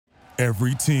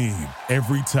Every team,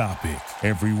 every topic,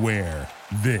 everywhere.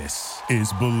 This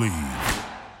is Believe.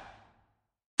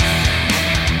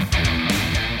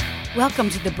 Welcome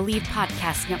to the Believe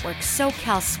Podcast Network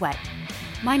SoCal Sweat.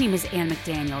 My name is Ann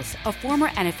McDaniels, a former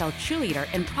NFL cheerleader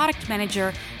and product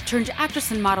manager turned actress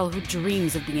and model who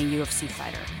dreams of being a UFC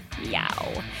fighter.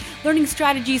 Meow. Learning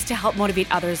strategies to help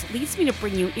motivate others leads me to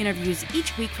bring you interviews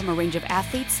each week from a range of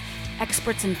athletes,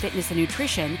 experts in fitness and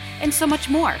nutrition, and so much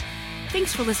more.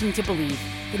 Thanks for listening to Believe,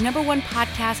 the #1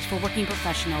 podcast for working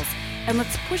professionals, and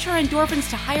let's push our endorphins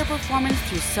to higher performance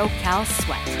through SoCal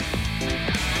Sweat.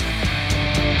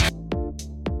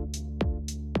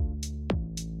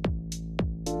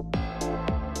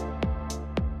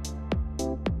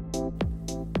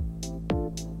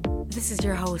 This is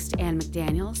your host, Ann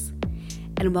McDaniels,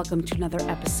 and welcome to another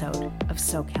episode of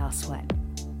SoCal Sweat.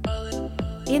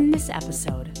 In this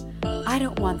episode, I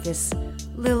don't want this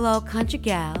little old country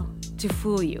gal to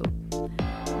fool you.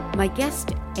 My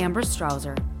guest, Amber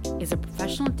Strouser, is a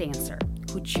professional dancer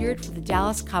who cheered for the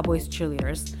Dallas Cowboys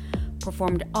cheerleaders,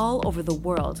 performed all over the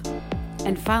world,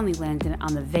 and finally landed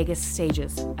on the Vegas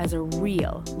stages as a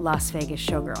real Las Vegas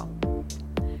showgirl.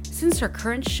 Since her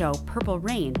current show, Purple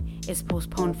Rain, is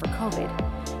postponed for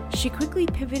COVID, she quickly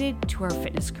pivoted to her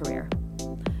fitness career.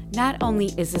 Not only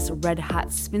is this red-hot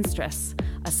spinstress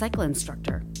a cycle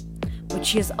instructor, but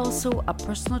she is also a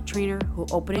personal trainer who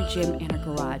opened a gym in her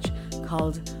garage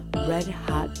called Red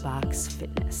Hot Box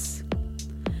Fitness.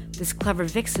 This clever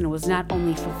vixen was not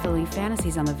only fulfilling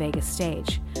fantasies on the Vegas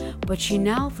stage, but she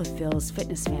now fulfills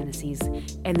fitness fantasies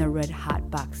in the Red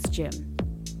Hot Box gym.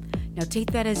 Now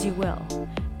take that as you will,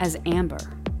 as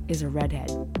Amber is a redhead.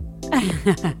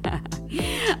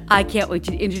 I can't wait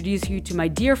to introduce you to my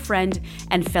dear friend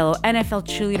and fellow NFL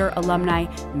cheerleader alumni,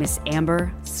 Miss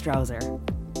Amber Strouser.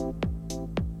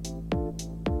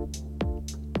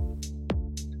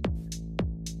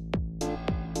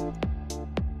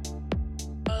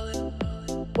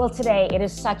 Well, today it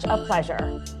is such a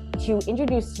pleasure to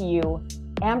introduce to you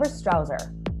Amber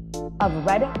Strouser of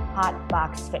Red Hot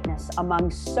Box Fitness. Among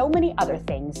so many other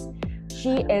things,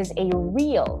 she is a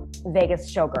real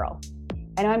Vegas showgirl.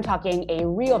 And I'm talking a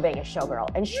real Vegas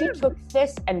showgirl. And she took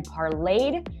this and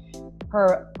parlayed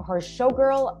her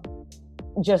showgirl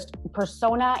just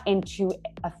persona into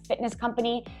a fitness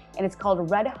company. And it's called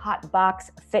Red Hot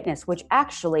Box Fitness, which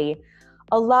actually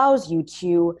allows you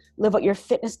to live out your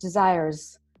fitness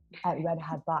desires at Red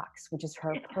Hot Box, which is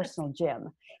her personal gym.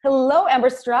 Hello, Amber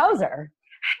Strouser.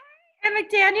 Hey,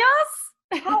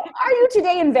 McDaniels. How are you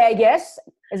today in Vegas?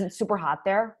 Is it super hot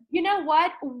there? You know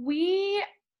what?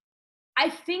 I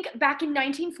think back in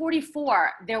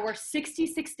 1944, there were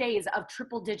 66 days of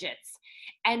triple digits,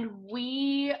 and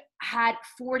we had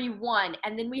 41,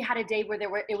 and then we had a day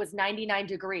where it was 99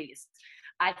 degrees.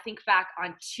 I think back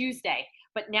on Tuesday,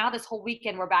 but now this whole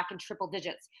weekend we're back in triple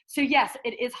digits. So yes,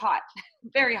 it is hot,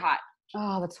 very hot.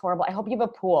 Oh, that's horrible. I hope you have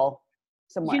a pool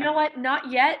somewhere. You know what?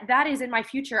 Not yet. That is in my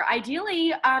future.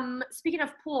 Ideally, speaking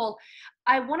of pool,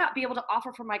 I want to be able to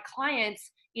offer for my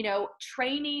clients,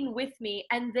 training with me,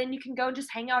 and then you can go and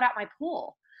just hang out at my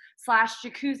pool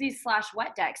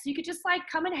 /jacuzzi/wet deck. So you could just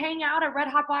come and hang out at Red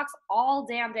Hot Box all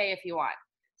damn day if you want.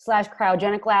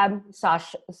 /cryogenic lab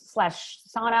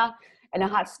 /sauna and a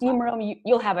hot steam room.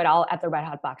 You'll have it all at the Red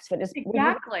Hot Box Fitness.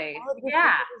 Exactly.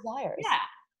 Yeah.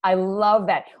 I love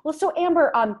that. Well, so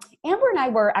Amber and I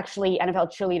were actually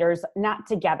NFL cheerleaders, not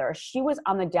together. She was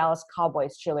on the Dallas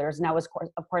Cowboys cheerleaders, and I was,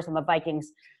 of course, on the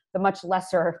Vikings, the much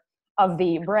lesser of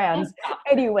the brands.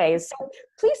 Anyways, so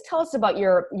please tell us about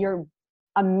your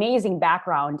amazing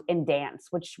background in dance,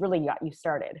 which really got you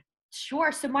started.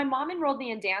 Sure. So my mom enrolled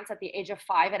me in dance at the age of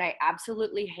 5, and I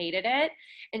absolutely hated it.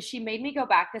 And she made me go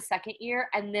back the second year,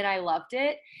 and then I loved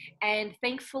it. And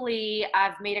thankfully,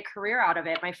 I've made a career out of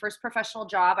it. My first professional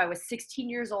job, I was 16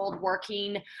 years old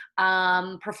working,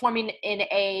 performing in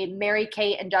a Mary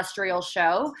Kay industrial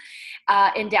show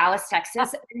in Dallas,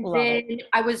 Texas. And then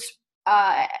I was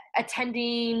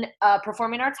attending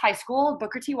Performing Arts High School,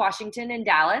 Booker T. Washington in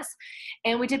Dallas.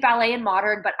 And we did ballet and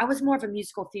modern, but I was more of a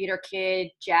musical theater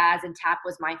kid. Jazz and tap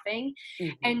was my thing.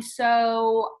 Mm-hmm. And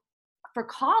so for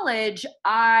college,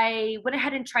 I went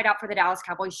ahead and tried out for the Dallas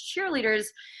Cowboys cheerleaders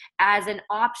as an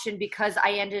option because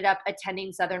I ended up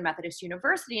attending Southern Methodist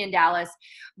University in Dallas,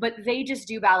 but they just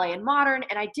do ballet and modern,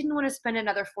 and I didn't want to spend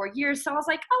another 4 years. So I was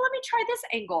like, oh, let me try this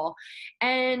angle.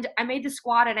 And I made the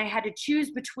squad, and I had to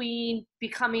choose between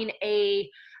becoming a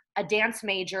dance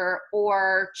major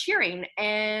or cheering.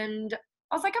 And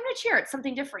I was like, I'm going to cheer. It's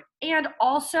something different. And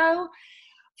also,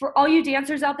 for all you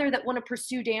dancers out there that want to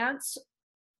pursue dance,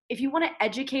 if you want to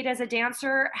educate as a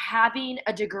dancer, having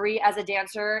a degree as a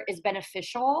dancer is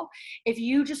beneficial. If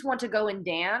you just want to go and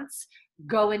dance,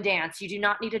 go and dance. You do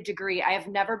not need a degree. I have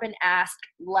never been asked,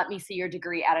 let me see your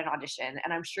degree at an audition.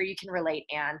 And I'm sure you can relate,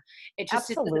 Anne. It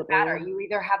doesn't matter. You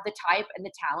either have the type and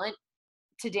the talent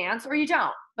to dance or you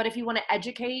don't. But if you want to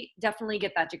educate, definitely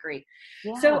get that degree.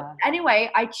 Yeah. So anyway,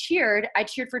 I cheered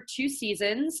for 2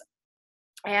 seasons.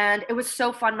 And it was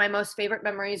so fun. My most favorite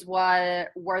memories were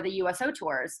the USO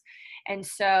tours. And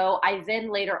so I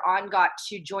then later on got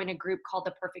to join a group called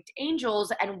the Perfect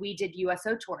Angels, and we did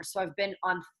USO tours. So I've been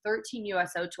on 13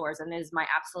 USO tours, and it is my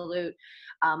absolute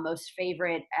most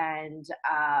favorite and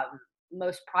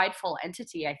most prideful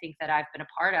entity I think that I've been a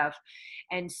part of.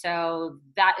 And so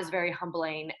that is very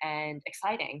humbling and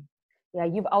exciting. Yeah,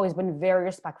 you've always been very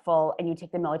respectful and you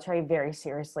take the military very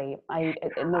seriously.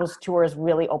 And those tours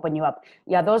really open you up.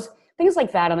 Yeah, those things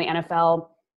like that on the NFL,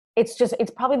 it's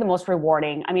probably the most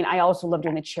rewarding. I mean, I also love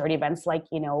doing the charity events like,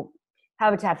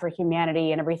 Habitat for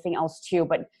Humanity and everything else too,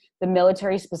 but the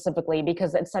military specifically,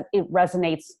 because it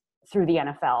resonates through the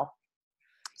NFL.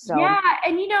 So yeah,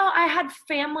 and I had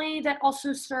family that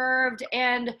also served,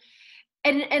 and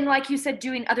like you said,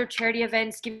 doing other charity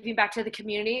events, giving back to the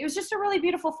community, it was just a really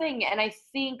beautiful thing. And I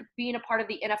think being a part of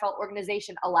the NFL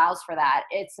organization allows for that.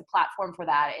 It's a platform for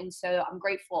that. And so I'm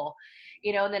grateful,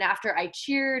 and then after I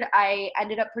cheered, I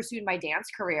ended up pursuing my dance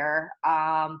career.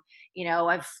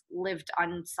 I've lived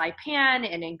on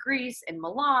Saipan and in Greece and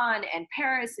Milan and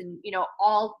Paris, and,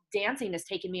 all dancing has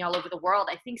taken me all over the world.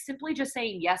 I think simply just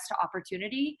saying yes to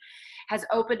opportunity has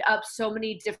opened up so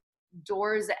many different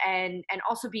doors, and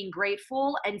also being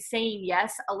grateful and saying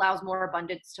yes allows more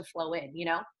abundance to flow in,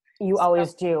 You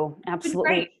always do.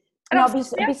 Absolutely. Now,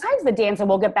 besides the dance, and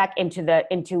we'll get back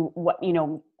into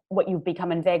what you've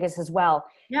become in Vegas as well.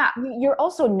 Yeah. You're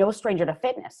also no stranger to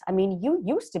fitness. I mean, you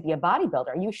used to be a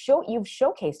bodybuilder. You've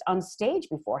showcased on stage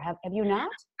before. Have you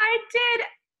not? I did.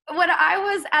 When I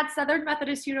was at Southern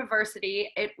Methodist University,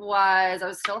 I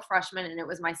was still a freshman, and it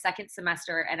was my second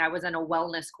semester, and I was in a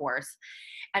wellness course.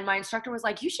 And my instructor was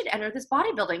like, you should enter this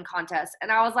bodybuilding contest.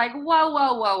 And I was like,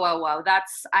 whoa.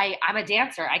 I'm a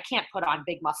dancer. I can't put on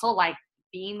big muscle. Like,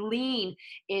 being lean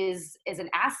is an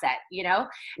asset,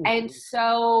 Mm-hmm. And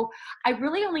so I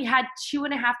really only had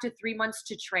 2.5 to 3 months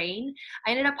to train.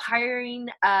 I ended up hiring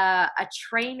a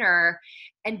trainer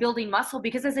and building muscle,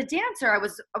 because as a dancer, I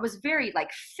was very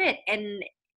like fit, and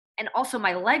also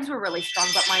my legs were really strong,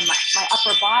 but my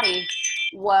upper body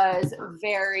was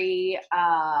very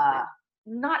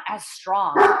not as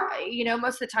strong.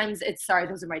 Most of the times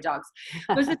those are my dogs.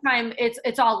 Most of the time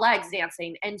it's all legs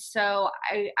dancing. And so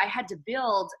I had to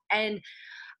build, and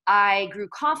I grew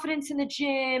confidence in the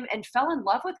gym and fell in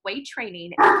love with weight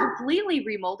training, and completely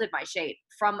remolded my shape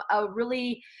from a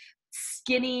really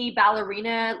skinny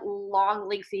ballerina, long,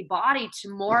 lengthy body to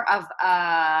more of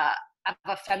a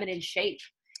feminine shape.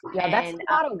 Yeah, that's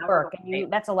a lot of work,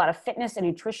 and that's a lot of fitness and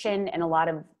nutrition and a lot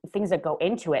of things that go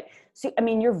into it. So, I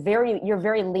mean, you're very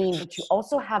lean, but you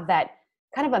also have that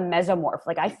kind of a mesomorph.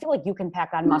 Like, I feel like you can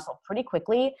pack on muscle pretty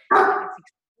quickly. It's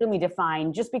extremely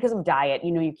defined just because of diet.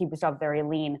 You keep yourself very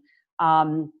lean.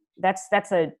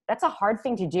 That's a hard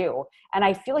thing to do, and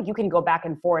I feel like you can go back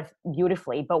and forth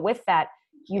beautifully. But with that,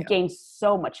 you've gained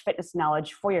so much fitness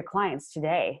knowledge for your clients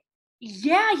today.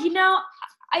 Yeah,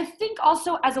 I think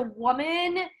also as a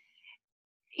woman,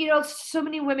 so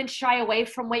many women shy away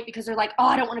from weight because they're like, oh,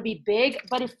 I don't want to be big.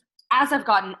 But as I've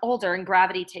gotten older and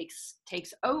gravity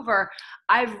takes over,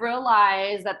 I've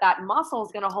realized that muscle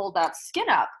is going to hold that skin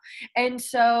up. And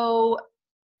so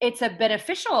it's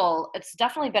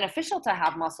definitely beneficial to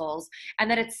have muscles, and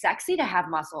that it's sexy to have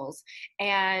muscles,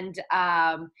 and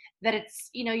that it's,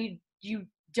 you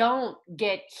don't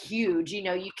get huge,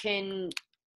 you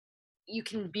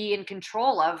can be in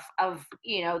control of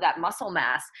that muscle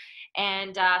mass.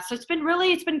 And so it's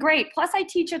been great. Plus I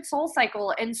teach at Soul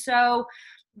Cycle, and so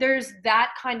there's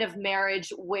that kind of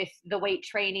marriage with the weight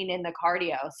training and the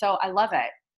cardio. So I love it.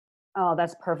 Oh,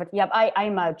 that's perfect. Yep.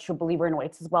 I'm a true believer in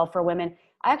weights as well for women.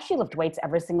 I actually lift weights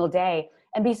every single day.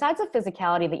 And besides the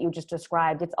physicality that you just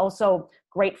described, it's also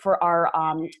great for our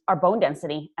bone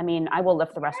density. I mean, I will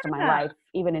lift the rest of my life,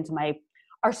 even into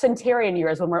our centenarian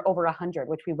years when we're over 100,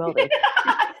 which we will be.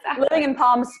 Exactly. Living in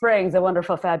Palm Springs, a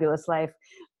wonderful, fabulous life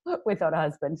without a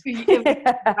husband.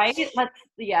 Right?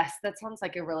 Yes, that sounds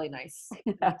like a really nice.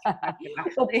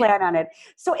 We'll plan on it.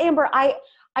 So Amber, I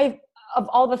of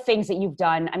all the things that you've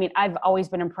done, I mean, I've always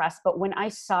been impressed, but when I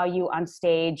saw you on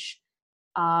stage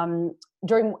as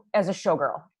a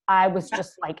showgirl, I was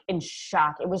just like in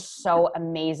shock. It was so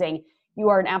amazing. You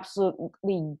are an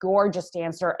absolutely gorgeous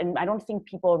dancer. And I don't think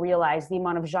people realize the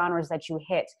amount of genres that you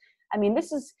hit. I mean,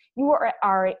 you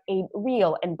are a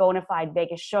real and bona fide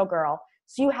Vegas showgirl.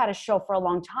 So you had a show for a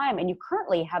long time, and you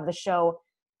currently have the show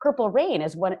Purple Rain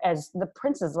as the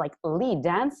Prince's like lead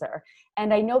dancer.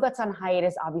 And I know that's on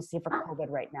hiatus, obviously, for COVID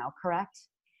right now, correct?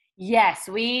 Yes,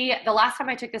 the last time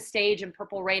I took the stage in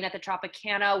Purple Rain at the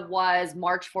Tropicana was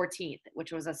March 14th,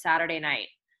 which was a Saturday night.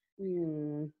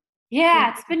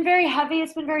 Yeah, it's been very heavy.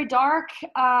 It's been very dark.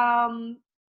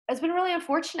 It's been really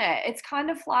unfortunate. It's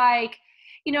kind of like,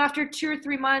 after 2 or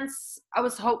 3 months, I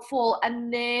was hopeful.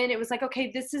 And then it was like,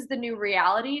 okay, this is the new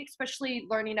reality, especially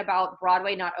learning about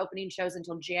Broadway not opening shows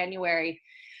until January.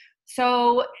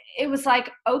 So it was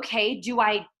like, okay, do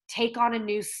I take on a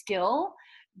new skill?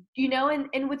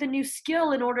 And with a new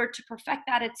skill, in order to perfect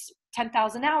that, it's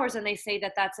 10,000 hours. And they say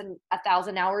that that's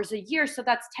 1,000 hours a year. So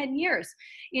that's 10 years,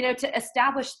 to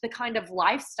establish the kind of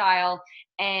lifestyle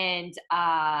and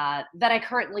that I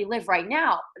currently live right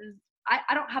now.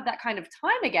 I don't have that kind of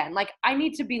time again. Like, I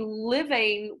need to be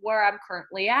living where I'm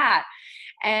currently at.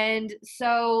 And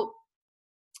so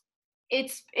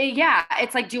it's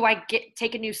like, do I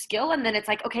take a new skill? And then it's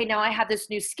like, okay, now I have this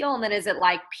new skill. And then is it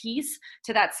like peace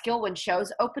to that skill when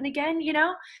shows open again,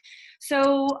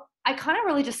 So I kind of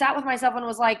really just sat with myself and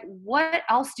was like, what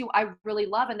else do I really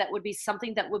love? And that would be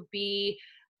something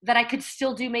that I could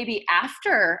still do maybe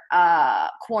after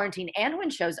quarantine and when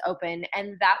shows open.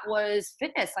 And that was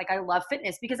fitness. Like, I love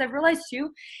fitness because I've realized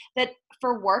too that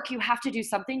for work, you have to do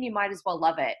something, you might as well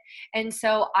love it. And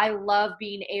so I love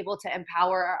being able to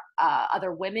empower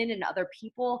other women and other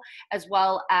people, as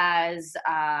well as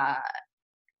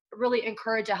really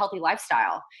encourage a healthy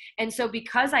lifestyle. And so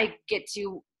because I get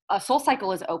to Soul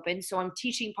Cycle is open, so I'm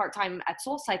teaching part-time at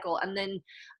Soul Cycle, and then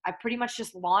I pretty much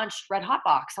just launched Red Hot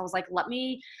Box. I was like, let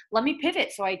me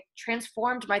pivot. So I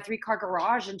transformed my 3-car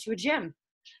garage into a gym,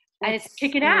 and it's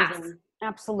kicking ass.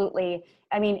 Absolutely.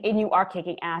 I mean, and you are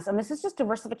kicking ass, and this is just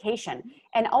diversification.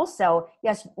 And also,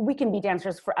 yes, we can be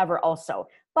dancers forever also,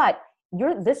 but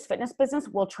this fitness business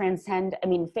will transcend. I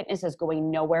mean, fitness is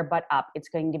going nowhere but up. It's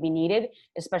going to be needed,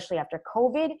 especially after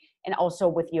COVID, and also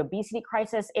with the obesity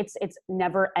crisis. It's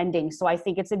never ending. So I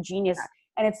think it's a genius,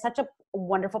 and it's such a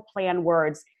wonderful play on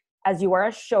words, as you are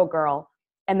a showgirl,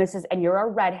 and you're a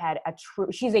redhead,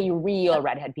 she's a real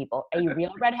redhead, people, a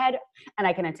real redhead, and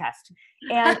I can attest.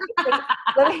 And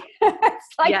it's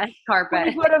like yes, carpet.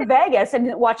 When you go to Vegas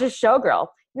and watch a showgirl,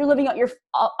 you're living out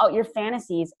your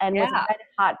fantasies. And with Red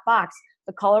Hot Box,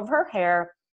 the color of her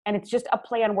hair, and it's just a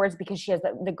play on words because she has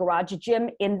the garage gym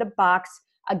in the box.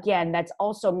 Again, that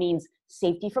also means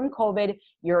safety from COVID.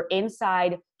 You're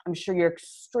inside. I'm sure you're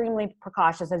extremely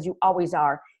precautious, as you always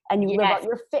are, and you live out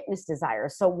your fitness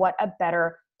desires. So what a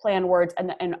better play on words.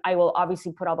 And I will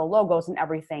obviously put all the logos and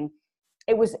everything.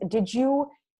 Did you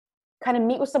kind of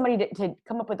meet with somebody to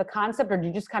come up with a concept, or did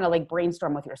you just kind of like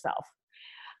brainstorm with yourself?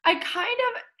 It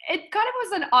kind of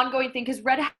was an ongoing thing, because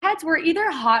redheads were either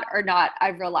hot or not.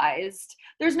 I've realized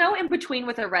there's no in between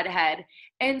with a redhead.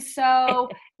 And so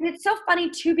it's so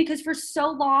funny too, because for so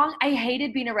long I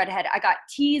hated being a redhead. I got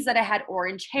teased that I had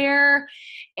orange hair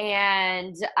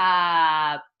and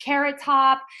carrot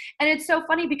top. And it's so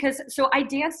funny because I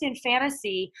danced in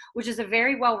Fantasy, which is a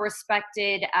very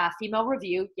well-respected female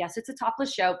review. Yes, it's a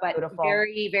topless show, but beautiful.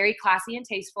 Very, very classy and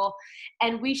tasteful.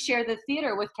 And we share the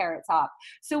theater with Carrot Top.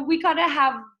 So we kind of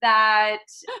have that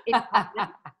in common.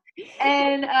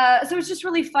 And so it's just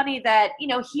really funny that,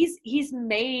 he's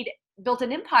built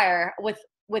an empire with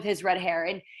his red hair.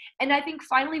 And I think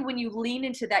finally, when you lean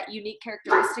into that unique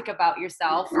characteristic about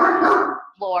yourself,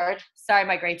 Lord, sorry,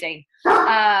 my Great Dane,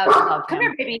 come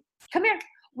here, baby, come here.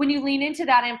 When you lean into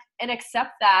that and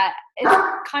accept that,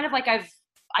 it's kind of like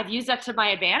I've used that to my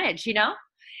advantage,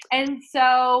 And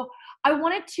so I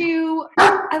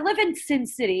live in Sin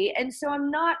City, and so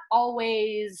I'm not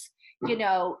always,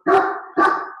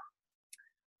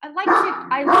 I like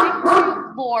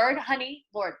to, Lord,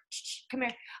 come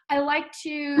here. I like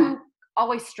to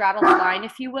always straddle the line,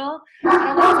 if you will. I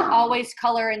don't like to always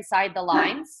color inside the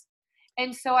lines.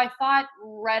 And so I thought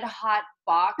Red Hot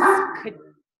Box could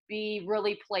be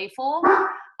really playful,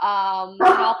 and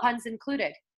all puns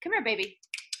included. Come here, baby.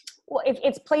 Well,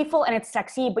 it's playful and it's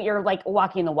sexy, but you're like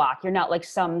walking the walk. You're not like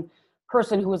some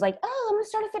person who was like, oh, I'm going to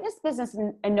start a fitness business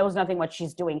and knows nothing what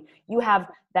she's doing. You have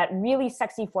that really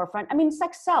sexy forefront. I mean,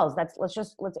 sex sells.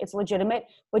 It's legitimate,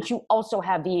 but you also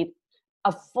have a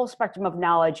full spectrum of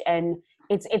knowledge, and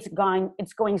it's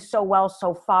going so well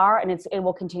so far, and it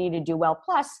will continue to do well.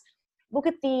 Plus, look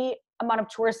at the amount of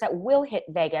tourists that will hit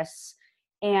Vegas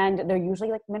and they're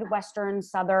usually like Midwestern,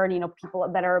 Southern, people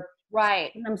that are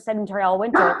Right. sedentary all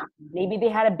winter. Maybe they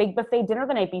had a big buffet dinner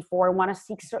the night before and want to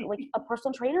seek like a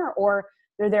personal trainer, or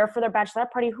they're there for their bachelorette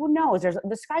party. Who knows?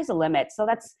 The sky's the limit. So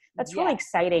that's really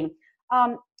exciting.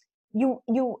 You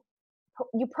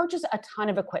purchase a ton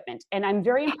of equipment, and I'm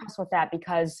very impressed with that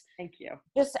because thank you.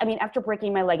 After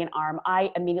breaking my leg and arm, I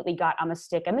immediately got on the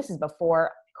stick, and this is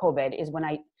before COVID is when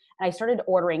I started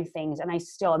ordering things, and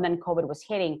then COVID was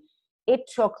hitting. It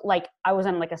took I was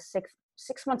on like a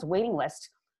six months waiting list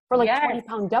for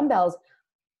 20-pound dumbbells.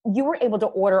 You were able to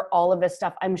order all of this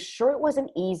stuff. I'm sure it wasn't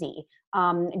easy.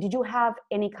 Did you have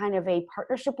any kind of a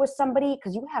partnership with somebody?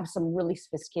 Because you have some really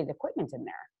sophisticated equipment in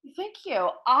there. Thank you.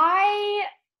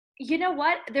 You know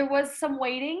what? There was some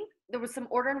waiting. There was some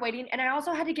order and waiting. And I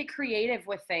also had to get creative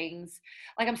with things.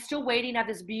 Like I'm still waiting to have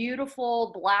this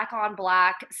beautiful black on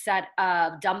black set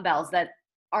of dumbbells that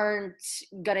aren't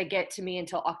going to get to me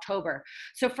until October.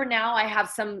 So for now, I have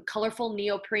some colorful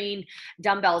neoprene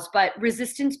dumbbells, but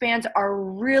resistance bands are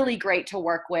really great to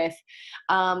work with.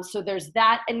 So there's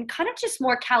that, and kind of just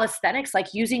more calisthenics,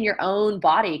 like using your own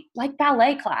body, like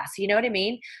ballet class, you know what I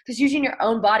mean? Just using your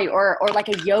own body, or like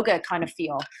a yoga kind of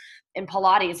feel in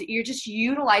Pilates. You're just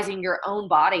utilizing your own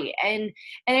body. And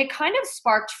it kind of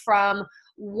sparked from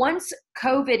once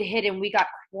COVID hit and we got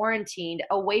quarantined,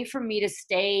 a way for me to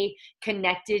stay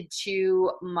connected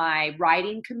to my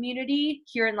riding community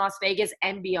here in Las Vegas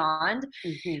and beyond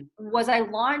was I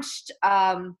launched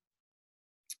a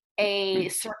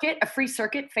free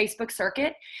circuit, Facebook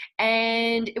circuit.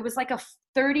 And it was like a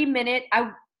 30-minute,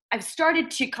 I've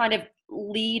started to kind of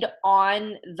lead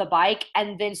on the bike,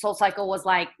 and then SoulCycle was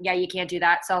like, yeah, you can't do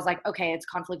that. So I was like, okay, it's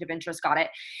conflict of interest, got it.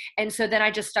 And so then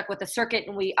I just stuck with the circuit,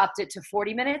 and we upped it to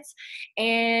 40 minutes.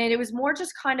 And it was more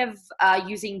just kind of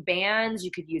using bands.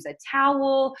 You could use a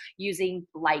towel, using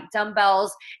light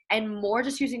dumbbells, and more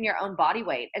just using your own body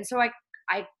weight. And so I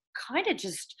kind of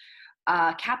just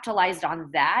capitalized on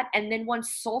that. And then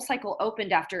once SoulCycle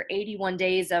opened after 81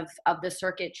 days of the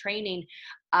circuit training,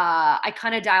 I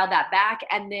kind of dialed that back,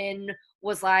 and then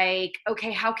was like,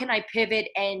 okay, how can I pivot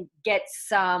and get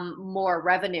some more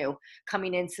revenue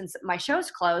coming in, since my show's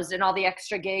closed and all the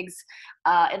extra gigs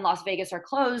in Las Vegas are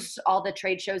closed, all the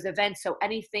trade shows, events. So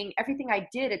everything I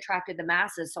did attracted the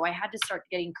masses. So I had to start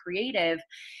getting creative.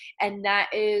 And that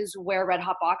is where Red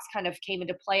Hot Box kind of came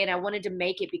into play. And I wanted to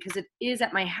make it, because it is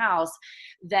at my house,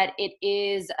 that it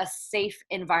is a safe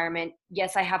environment.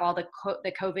 Yes, I have all the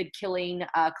COVID killing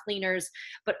cleaners,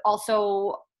 but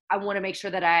also I want to make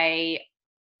sure that I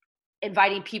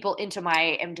inviting people into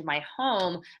my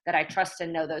home that I trust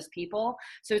and know those people.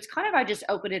 So it's kind of, I just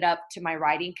opened it up to my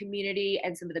riding community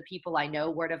and some of the people I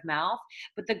know, word of mouth.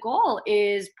 But the goal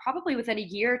is probably within a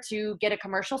year to get a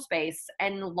commercial space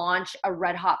and launch a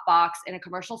Red Hot Box in a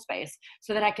commercial space,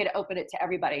 so that I could open it to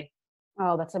everybody.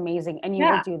 Oh, that's amazing. And you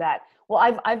will do that.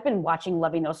 Well, I've been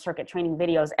loving those circuit training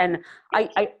videos, and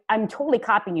I'm totally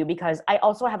copying you, because I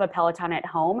also have a Peloton at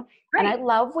home. Right. And I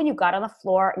love when you got on the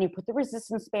floor and you put the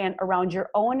resistance band around your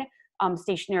own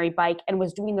stationary bike and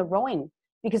was doing the rowing,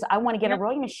 because I want to get a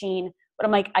rowing machine, but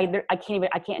I'm like, I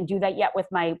can't do that yet with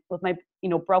my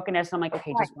brokenness. And I'm like,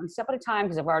 okay, just one step at a time,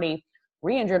 because I've already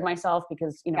re-injured myself,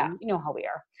 because you know how we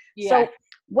are. Yeah. So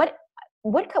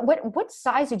what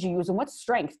size did you use, and what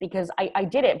strength? Because I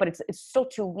did it, but it's still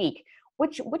too weak.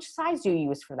 Which size do you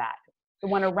use for that? The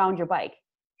one around your bike?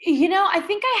 I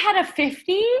think I had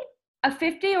a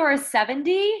 50 or a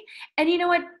 70. And you know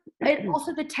what?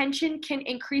 Also the tension can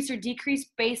increase or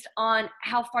decrease based on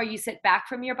how far you sit back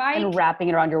from your bike. And wrapping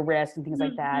it around your wrist and things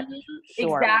like that.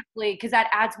 Sure. Exactly. Because that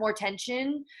adds more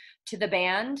tension to the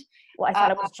band. Well, I thought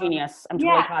it was genius. I'm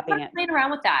totally copying it. Playing around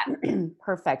with that.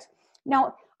 Perfect.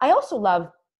 Now, I also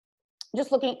love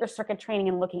just looking at your circuit training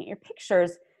and looking at your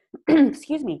pictures.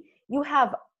 Excuse me. You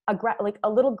have a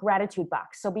little gratitude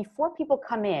box. So before people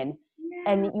come in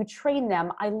and you train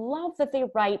them, I love that they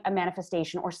write a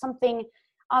manifestation or something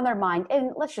on their mind.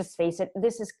 And let's just face it,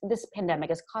 this pandemic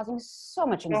is causing so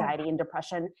much anxiety and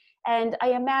depression. And I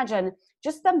imagine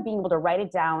just them being able to write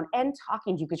it down and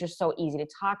talking to you, because you're so easy to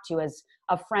talk to as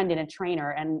a friend and a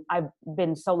trainer. And I've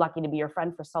been so lucky to be your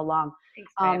friend for so long.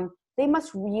 Thanks, they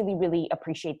must really, really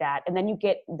appreciate that. And then you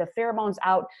get the pheromones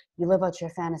out, you live out your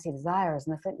fantasy desires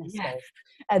in the fitness space.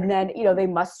 And then, they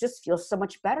must just feel so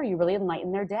much better. You really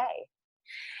enlighten their day.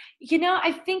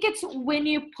 I think it's when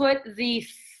you put the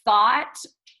thought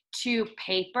to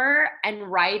paper and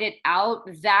write it out,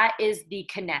 that is the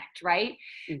connect, right?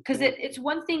 Because it's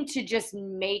one thing to just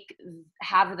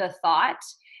have the thought.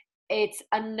 It's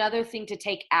another thing to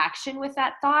take action with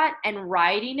that thought, and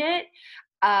writing it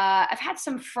I've had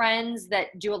some friends that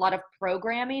do a lot of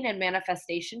programming and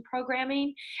manifestation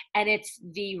programming, and it's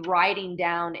the writing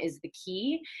down is the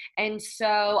key. And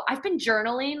so I've been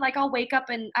journaling. Like I'll wake up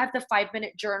and I have the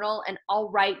 5-minute journal, and I'll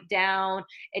write down.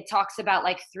 It talks about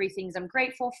like 3 things I'm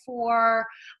grateful for.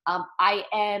 I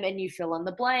am, and you fill in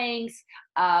the blanks.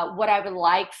 What I would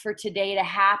like for today to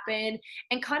happen,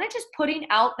 and kind of just putting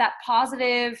out that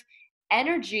positive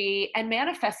energy and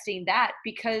manifesting that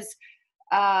because.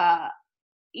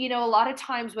 A lot of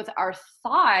times with our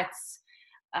thoughts,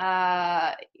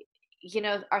 our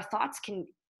thoughts can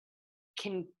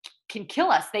kill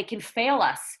us. They can fail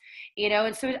us,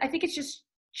 and so I think it's just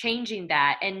changing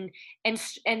that and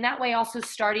that way also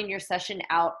starting your session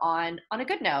out on a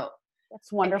good note.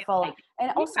 That's wonderful.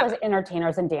 And also as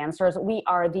entertainers and dancers, we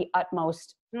are the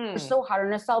utmost, we're so hard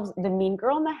on ourselves. The mean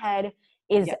girl in the head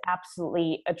is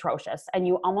absolutely atrocious. And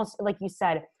you almost, like you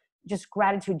said, just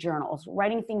gratitude journals,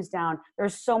 writing things down.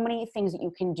 There's so many things that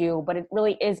you can do, but it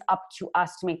really is up to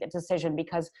us to make that decision,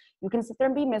 because you can sit there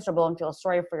and be miserable and feel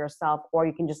sorry for yourself, or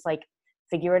you can just like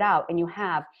figure it out, and you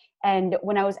have. And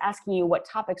when I was asking you what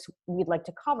topics we'd like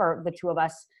to cover, the two of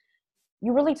us,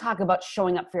 you really talk about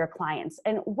showing up for your clients.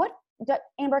 And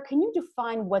Amber, can you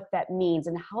define what that means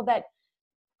and how that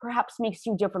perhaps makes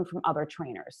you different from other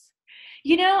trainers?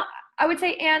 I would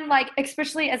say, Anne, like,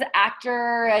 especially as an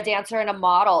actor, a dancer, and a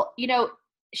model,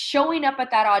 showing up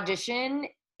at that audition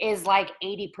is like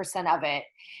 80% of it,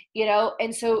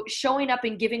 and so showing up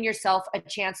and giving yourself a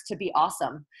chance to be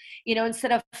awesome,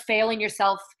 instead of failing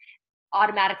yourself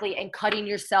automatically and cutting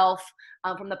yourself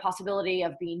from the possibility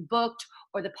of being booked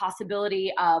or the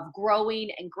possibility of growing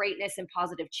and greatness and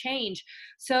positive change.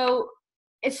 So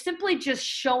it's simply just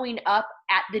showing up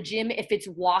at the gym. If it's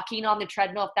walking on the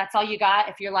treadmill, if that's all you got,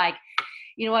 if you're like,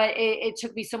 you know what, it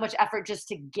took me so much effort just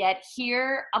to get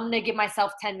here, I'm going to give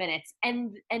myself 10 minutes.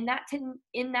 And in that 10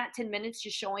 minutes,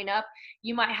 just showing up,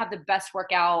 you might have the best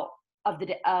workout of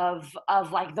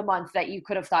like the month that you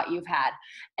could have thought you've had.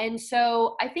 And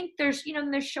so I think there's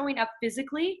showing up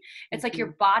physically. It's like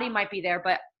your body might be there,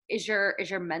 but is your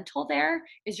mental there?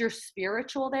 Is your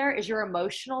spiritual there? Is your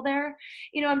emotional there?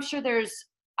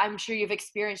 I'm sure you've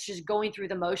experienced just going through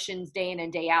the motions day in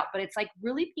and day out, but it's like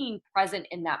really being present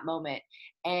in that moment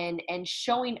and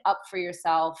showing up for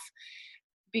yourself,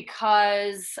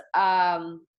 because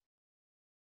I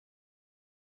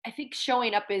think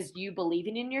showing up is you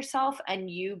believing in yourself and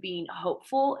you being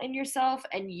hopeful in yourself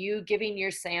and you giving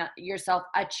yourself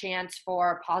a chance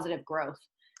for positive growth.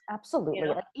 Absolutely.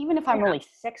 Like, even if I'm really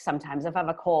sick sometimes, if I have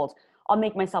a cold, I'll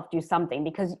make myself do something,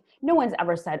 because no one's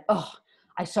ever said, oh,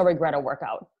 I so regret a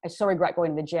workout. I so regret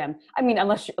going to the gym. I mean,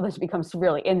 unless you become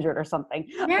severely injured or something.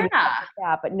 Yeah.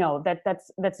 But no,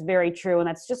 that's very true. And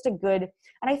that's just a good, and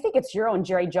I think it's your own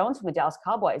Jerry Jones from the Dallas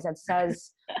Cowboys that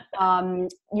says,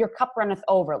 your cup runneth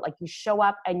over. Like you show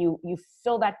up and you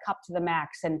fill that cup to the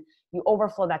max and you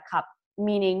overflow that cup,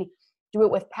 meaning do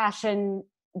it with passion,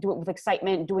 do it with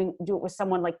excitement, do it with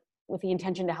someone like with the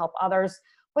intention to help others.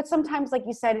 But sometimes, like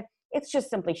you said, it's just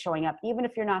simply showing up. Even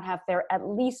if you're not half there, at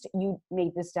least you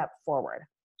made the step forward.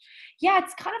 Yeah,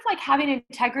 it's kind of like having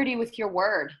integrity with your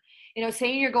word.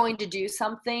 Saying you're going to do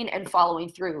something and following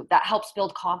through, that helps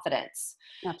build confidence.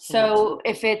 Absolutely. So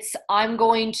if it's, I'm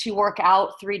going to work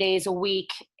out 3 days a week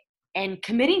and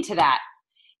committing to that,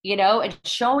 and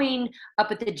showing up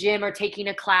at the gym or taking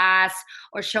a class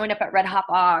or showing up at Red Hot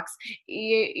Box,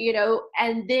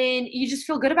 and then you just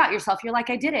feel good about yourself. You're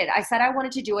like, I did it. I said I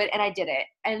wanted to do it and I did it.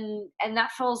 And that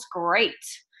feels great.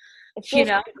 It feels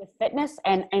great with fitness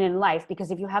and in life, because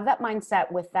if you have that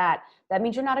mindset with that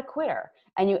means you're not a quitter.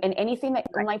 And anything that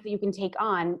in life that you can take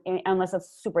on, unless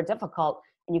it's super difficult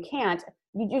and you can't,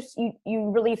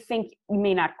 you really think you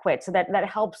may not quit. So that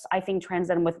helps, I think,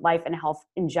 transcend with life and health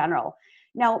in general.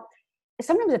 Now,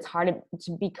 sometimes it's hard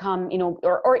to become,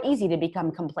 or easy to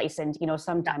become complacent,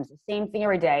 sometimes the same thing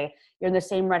every day, you're in the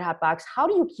same Red Hot Box. How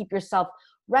do you keep yourself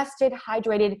rested,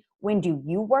 hydrated? When do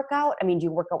you work out? I mean, do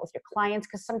you work out with your clients?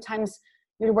 Because sometimes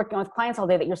you're working with clients all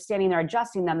day that you're standing there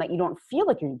adjusting them, that you don't feel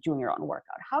like you're doing your own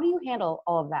workout. How do you handle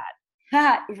all of that?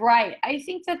 Right. I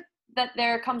think that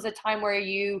there comes a time where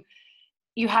you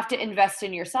have to invest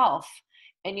in yourself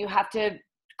and you have to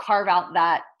carve out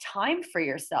that time for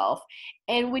yourself.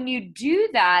 And when you do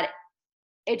that,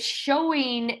 it's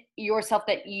showing yourself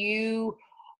that you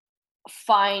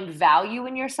find value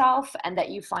in yourself and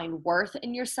that you find worth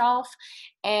in yourself.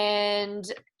 And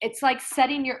it's like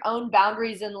setting your own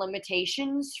boundaries and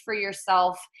limitations for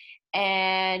yourself.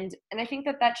 And I think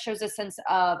that shows a sense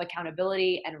of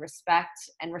accountability and respect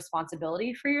and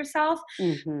responsibility for yourself.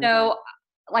 Mm-hmm. So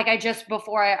like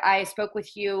before I spoke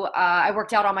with you, I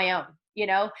worked out on my own.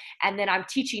 and then I'm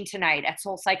teaching tonight at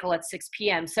Soul Cycle at 6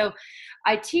 p.m. So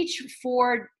I teach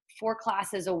four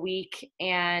classes a week.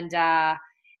 And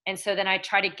so then I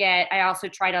also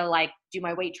try to like do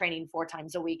my weight training 4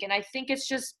 times a week. And I think it's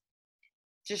just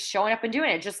showing up and doing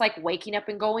it, just like waking up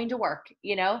and going to work,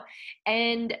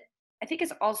 and I think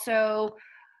it's also,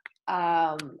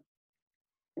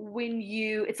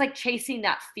 it's like chasing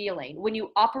that feeling. When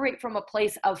you operate from a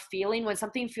place of feeling, when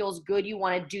something feels good, you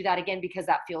want to do that again because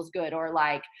that feels good. Or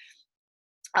like,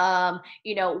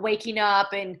 waking up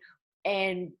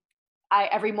and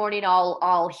every morning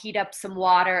I'll heat up some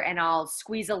water and I'll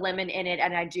squeeze a lemon in it,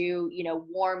 and I do,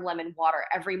 warm lemon water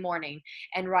every morning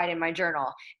and write in my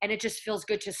journal. And it just feels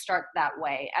good to start that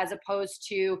way, as opposed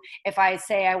to if I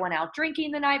say I went out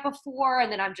drinking the night before and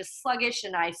then I'm just sluggish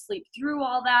and I sleep through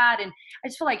all that and I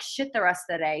just feel like shit the rest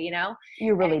of the day,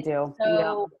 You really And do.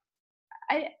 so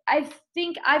I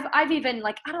think I've even,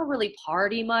 like, I don't really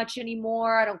party much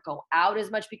anymore. I don't go out as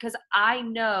much because I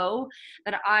know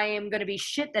that I am going to be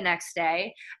shit the next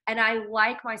day. And I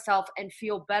like myself and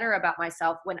feel better about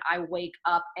myself when I wake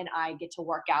up and I get to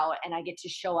work out and I get to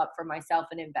show up for myself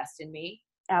and invest in me.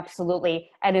 Absolutely.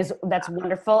 That's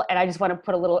wonderful. And I just want to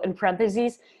put a little in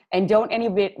parentheses, and don't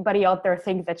anybody out there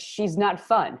think that she's not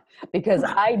fun, because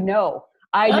I know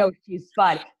she's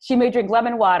fun. She may drink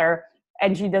lemon water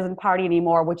and she doesn't party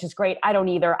anymore, which is great. I don't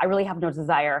either. I really have no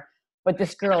desire, but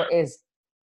this girl is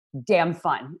damn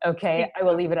fun. Okay. I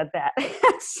will leave it at that.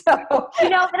 So,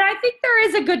 and I think there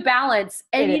is a good balance.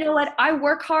 And you know what? I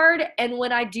work hard. And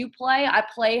when I do play, I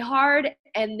play hard.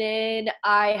 And then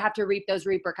I have to reap those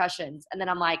repercussions. And then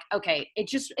I'm like, okay, it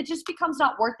just becomes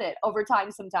not worth it over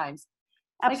time sometimes.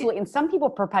 Absolutely. And some people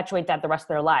perpetuate that the rest of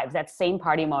their lives, that same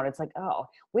party mode. It's like, oh,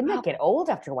 wouldn't that get old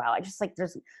after a while? I just like,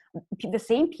 there's the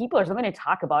same people or something to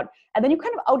talk about. And then you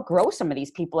kind of outgrow some of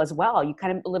these people as well. You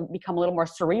kind of become a little more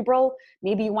cerebral.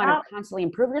 Maybe you want to constantly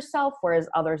improve yourself, whereas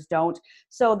others don't.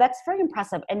 So that's very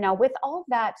impressive. And now with all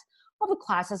that, all the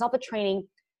classes, all the training,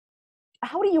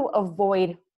 how do you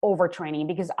avoid overtraining?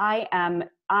 Because I am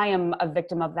a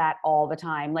victim of that all the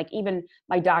time. Like even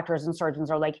my doctors and surgeons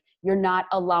are like, you're not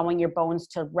allowing your bones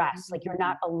to rest. Like you're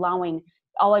not allowing,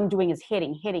 all I'm doing is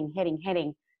hitting.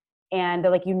 And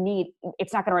they're like,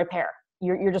 it's not going to repair.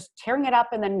 You're just tearing it up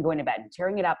and then going to bed,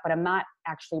 tearing it up, but I'm not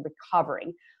actually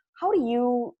recovering. How do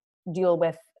you deal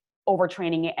with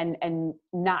overtraining and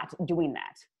not doing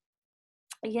that?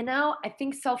 I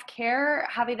think self-care,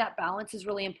 having that balance is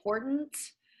really important.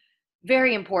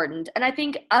 Very important. And I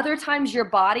think other times your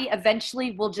body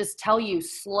eventually will just tell you,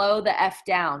 slow the F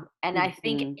down. And I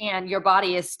think, and your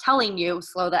body is telling you,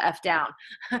 slow the F down,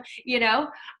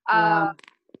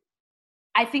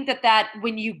 I think that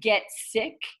when you get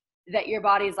sick, that your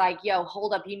body's like, yo,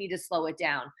 hold up, you need to slow it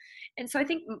down. And so I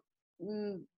think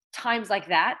times like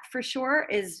that for sure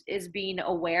is being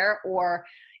aware, or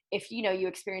if, you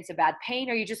experience a bad pain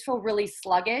or you just feel really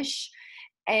sluggish,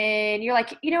 and you're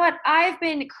like, you know what? I've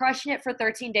been crushing it for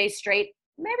 13 days straight.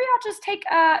 Maybe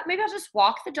I'll just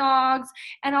walk the dogs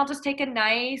and I'll just take a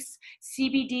nice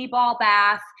CBD ball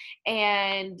bath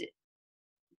and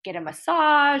get a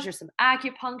massage or some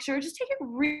acupuncture. Just take it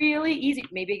really easy.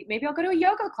 Maybe I'll go to a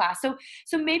yoga class.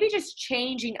 So maybe just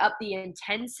changing up the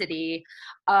intensity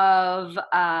of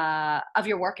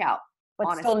your workout. But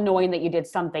honestly, still knowing that you did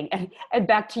something. And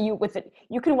back to you with it.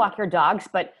 You can walk your dogs,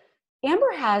 but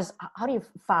Amber has,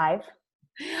 5?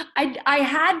 I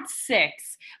had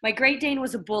 6. My Great Dane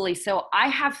was a bully, so I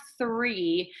have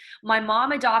 3. My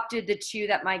mom adopted the 2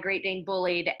 that my Great Dane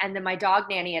bullied, and then my dog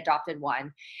nanny adopted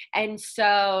 1. And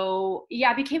so,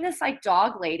 I became this like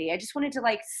dog lady. I just wanted to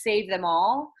like save them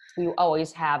all. You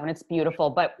always have, and it's beautiful.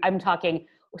 But I'm talking,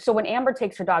 so when Amber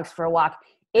takes her dogs for a walk,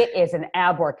 it is an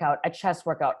ab workout, a chest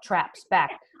workout, traps, back,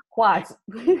 quads,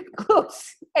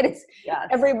 glutes. And it's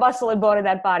every muscle and bone in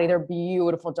that body. They're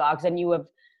beautiful dogs. And you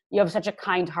have such a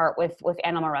kind heart with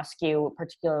animal rescue,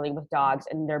 particularly with dogs,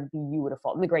 and they're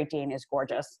beautiful. And the Great Dane is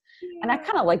gorgeous. Yeah. And I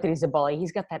kind of like that he's a bully.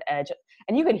 He's got that edge.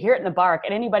 And you can hear it in the bark.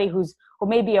 And anybody who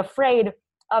may be afraid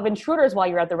of intruders while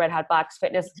you're at the Red Hot Box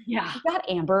Fitness, you got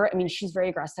Amber. I mean, she's very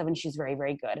aggressive and she's very,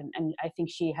 very good. And I think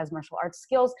she has martial arts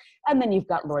skills. And then you've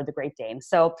got Lord the Great Dane.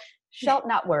 So shalt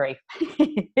not worry.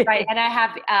 Right. And I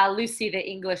have Lucy, the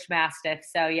English Mastiff.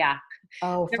 So yeah.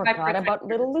 Oh, forgot about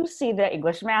little Lucy, the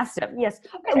English Mastiff. Yes.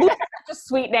 Lucy's such a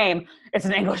sweet name. It's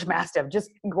an English Mastiff.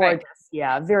 Just gorgeous. Right.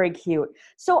 Yeah. Very cute.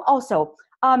 So also,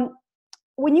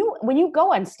 when you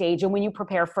go on stage and when you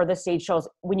prepare for the stage shows,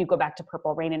 when you go back to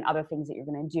Purple Rain and other things that you're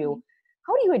going to do,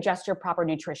 how do you adjust your proper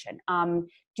nutrition?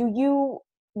 Do you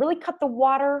really cut the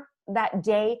water that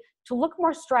day to look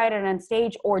more strident on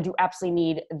stage, or do you absolutely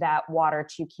need that water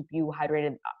to keep you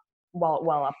hydrated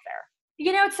well up there.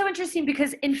 You know, it's so interesting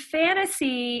because in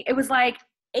fantasy, it was like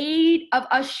 8 of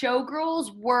us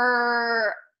showgirls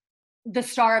were the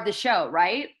star of the show,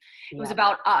 right? It was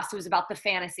about us. It was about the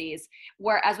fantasies.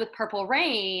 Whereas with Purple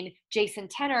Rain, Jason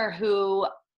Tenor, who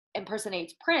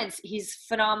impersonates Prince, he's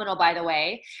phenomenal, by the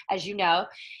way, as you know.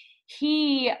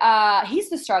 He's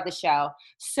the star of the show.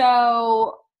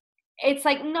 So it's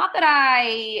like, not that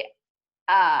I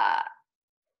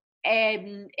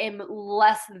am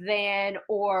less than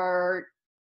or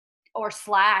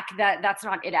slack, that's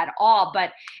not it at all,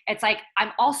 but it's like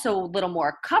I'm also a little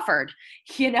more covered,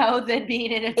 than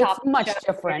being in a top it's much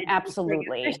different,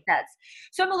 absolutely.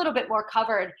 So I'm a little bit more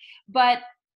covered, but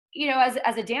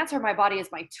as a dancer, my body is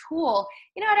my tool.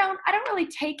 I don't really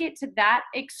take it to that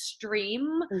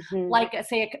extreme, like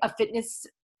say a fitness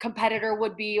competitor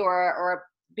would be, or a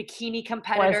bikini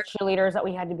competitor, or as cheerleaders that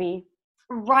we had to be,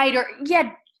 right? Or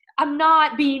I'm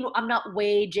not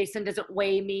weighed. Jason doesn't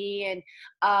weigh me. And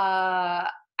I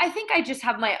think I just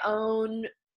have my own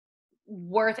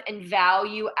worth and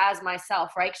value as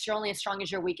myself, right? Because you're only as strong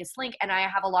as your weakest link. And I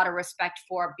have a lot of respect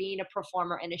for being a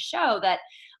performer in a show that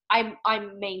I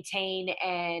maintain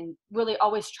and really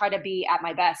always try to be at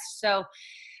my best. So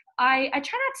I try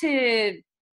not to,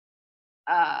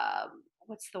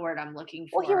 what's the word I'm looking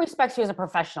for? Well, he respects you as a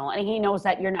professional, and he knows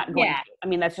that you're not going to. I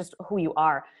mean, that's just who you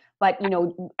are. But,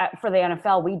 for the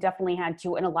NFL, we definitely had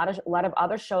to, and a lot of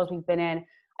other shows we've been in.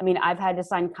 I mean, I've had to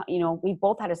sign, we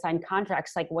both had to sign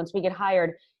contracts. Like, once we get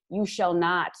hired, you shall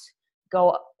not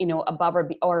go, above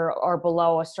or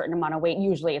below a certain amount of weight.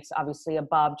 Usually it's obviously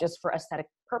above, just for aesthetic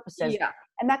purposes. Yeah.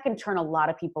 And that can turn a lot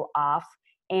of people off.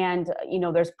 And,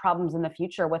 there's problems in the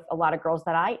future with a lot of girls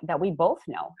that we both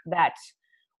know, that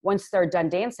once they're done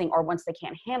dancing, or once they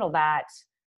can't handle that,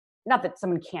 not that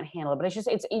someone can't handle it, but it's just,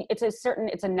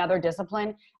 it's another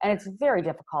discipline. And it's very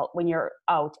difficult when you're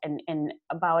out and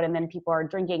about, and then people are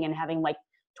drinking and having like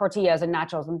tortillas and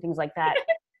nachos and things like that.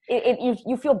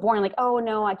 You feel boring, like, oh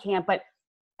no, I can't. But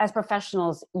as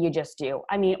professionals, you just do.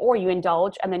 I mean, or you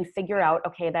indulge and then figure out,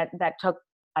 okay,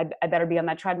 I better be on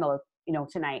that treadmill,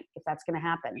 tonight, if that's going to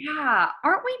happen. Yeah.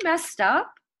 Aren't we messed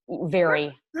up?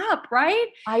 Very up, right?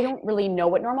 I don't really know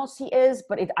what normalcy is,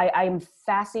 but I'm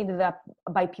fascinated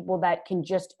by people that can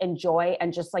just enjoy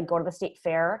and just like go to the state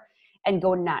fair and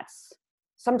go nuts.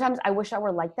 Sometimes I wish I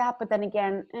were like that, but then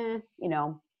again, and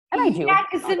I do. Yeah,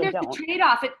 because then there's the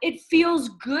trade-off. It feels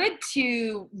good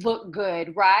to look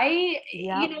good, right?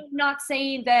 Yep. Not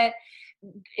saying that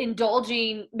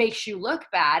indulging makes you look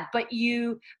bad, but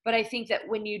I think that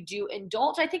when you do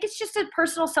indulge, I think it's just a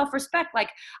personal self-respect.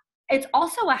 Like, it's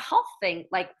also a health thing,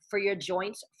 like for your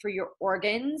joints, for your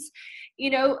organs,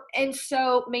 and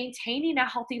so maintaining a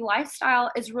healthy lifestyle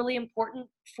is really important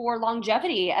for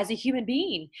longevity as a human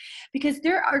being, because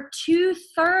there are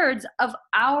 2/3 of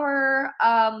our,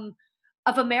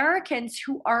 of Americans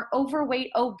who are overweight,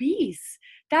 obese.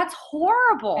 That's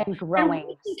horrible. And growing.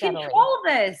 And we can control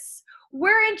this.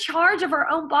 We're in charge of our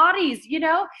own bodies,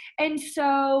 And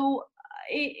so,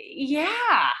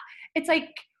 it's like,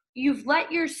 you've let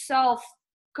yourself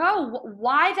go.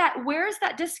 Where's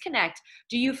that disconnect?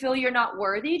 Do you feel you're not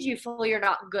worthy? Do you feel you're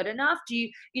not good enough? Do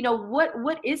you,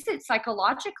 what is it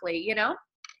psychologically, And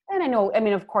I know,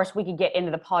 of course we could get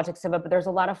into the politics of it, but there's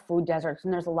a lot of food deserts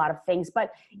and there's a lot of things,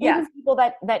 but even people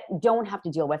that don't have to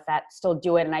deal with that still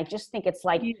do it. And I just think it's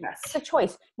like, it's a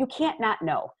choice. You can't not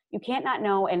know. You can't not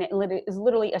know. And it is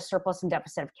literally a surplus and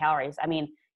deficit of calories. I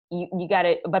mean, you got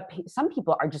it, but some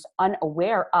people are just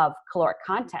unaware of caloric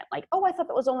content. Like, oh, I thought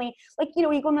that was only like,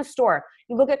 you go in the store,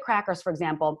 you look at crackers, for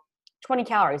example, 20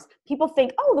 calories. People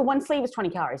think, oh, the one sleeve is 20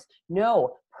 calories.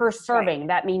 No, per serving, right.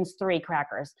 That means 3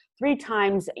 crackers, 3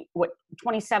 times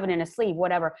 27 in a sleeve,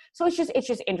 whatever. So it's just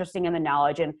interesting in the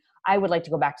knowledge. And I would like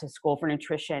to go back to school for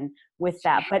nutrition with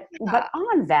that. But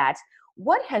on that,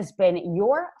 what has been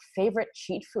your favorite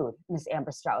cheat food, Miss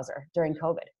Amber Strouser, during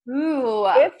COVID? Ooh.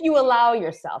 If you allow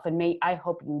yourself, and I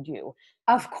hope you do.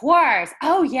 Of course.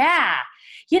 Oh, yeah.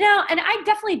 And I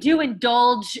definitely do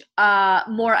indulge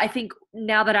more, I think,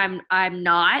 now that I'm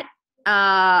not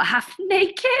half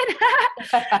naked.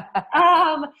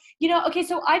 Okay,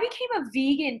 so I became a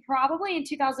vegan probably in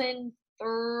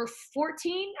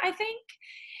 2014, I think.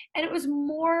 And it was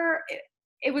more...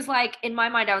 It was like, in my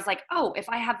mind, I was like, oh, if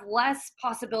I have less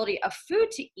possibility of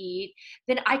food to eat,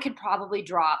 then I could probably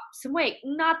drop some weight.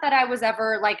 Not that I was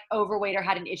ever like overweight or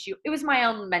had an issue. It was my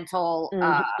own mental.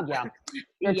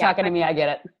 You're talking to me. I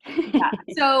get it.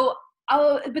 So,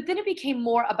 but then it became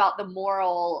more about the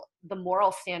moral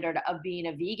standard of being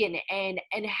a vegan and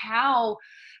how,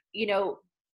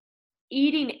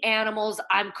 eating animals,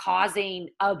 I'm causing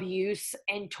abuse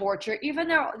and torture. Even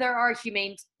though there are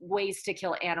humane ways to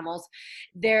kill animals,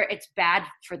 it's bad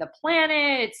for the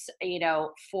planet. It's,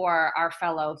 for our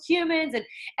fellow humans. And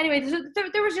anyway,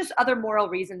 there was just other moral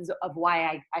reasons of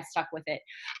why I stuck with it.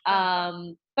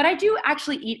 But I do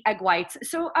actually eat egg whites,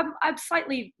 so I'm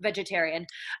slightly vegetarian.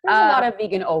 There's a lot of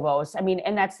vegan ovos. I mean,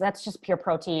 and that's just pure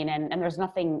protein, and there's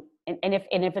nothing. And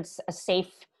if it's a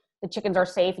safe. The chickens are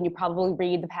safe, and you probably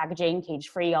read the packaging,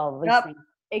 cage-free, all of these things.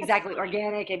 Exactly,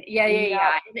 organic, and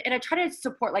yeah. And I try to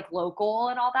support like local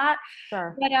and all that.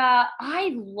 Sure. But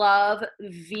I love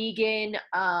vegan.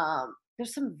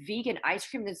 There's some vegan ice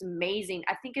cream that's amazing.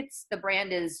 I think the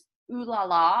brand is Ooh La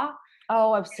La.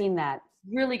 Oh, I've seen that.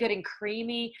 Really good and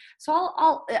creamy. So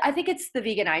I think it's the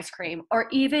vegan ice cream, or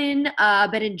even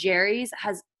Ben and Jerry's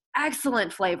has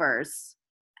excellent flavors.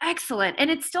 Excellent,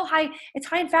 and it's still high. It's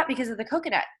high in fat because of the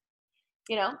coconut.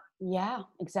 Yeah,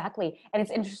 exactly. And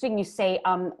it's interesting you say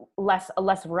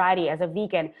less variety as a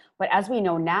vegan, but as we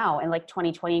know now in like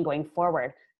 2020 and going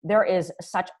forward, there is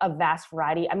such a vast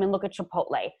variety. I mean, look at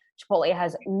Chipotle. Chipotle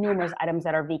has numerous items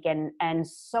that are vegan, and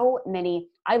so many.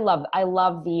 I love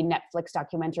the Netflix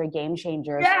documentary Game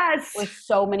Changers. Yes. Where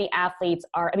so many athletes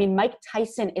are. I mean, Mike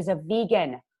Tyson is a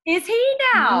vegan. Is he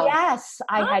now? Yes.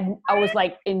 I was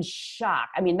like in shock.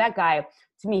 I mean, that guy,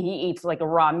 to me, he eats like a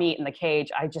raw meat in the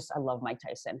cage. I love Mike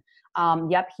Tyson.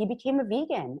 Yep, he became a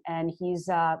vegan, and he's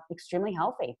extremely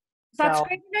healthy. That's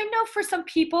great. And I know for some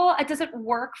people, it doesn't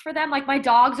work for them. Like my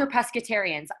dogs are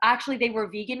pescatarians. Actually, they were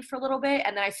vegan for a little bit,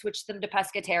 and then I switched them to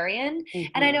pescatarian.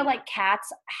 Mm-hmm. And I know like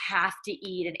cats have to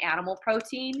eat an animal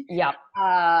protein. Yep.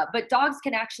 But dogs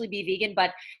can actually be vegan.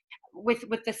 But with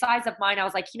the size of mine, I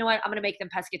was like, you know what? I'm going to make them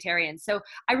pescatarian. So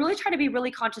I really try to be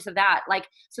really conscious of that, like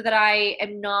so that I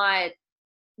am not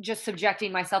just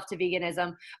subjecting myself to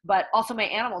veganism, but also my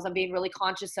animals. I'm being really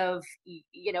conscious of,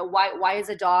 why is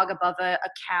a dog above a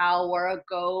cow or a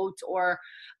goat or,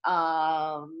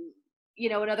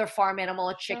 another farm animal,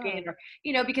 a chicken, or,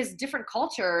 because different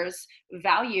cultures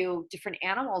value different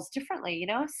animals differently,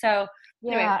 So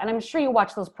yeah, anyway. And I'm sure you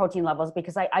watch those protein levels,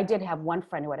 because I did have one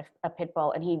friend who had a pit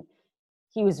bull, and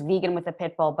he was vegan with a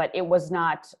pit bull, but it was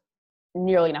not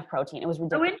nearly enough protein. It was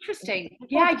ridiculous. Oh, interesting.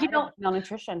 Yeah,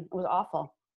 malnutrition. It was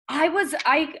awful. I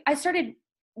started,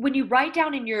 when you write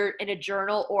down in a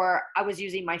journal, or I was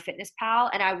using MyFitnessPal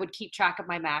and I would keep track of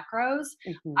my macros.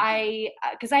 Mm-hmm.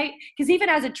 Because even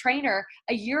as a trainer,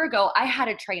 a year ago, I had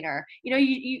a trainer.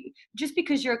 You just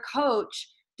because you're a coach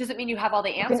doesn't mean you have all the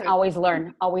answers. You can always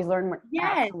learn more.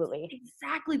 Yes, absolutely.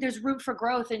 Exactly. There's room for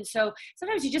growth. And so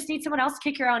sometimes you just need someone else to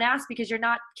kick your own ass because you're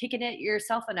not kicking it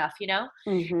yourself enough,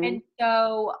 Mm-hmm. And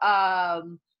so,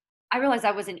 I realized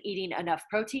I wasn't eating enough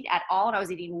protein at all, and I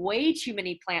was eating way too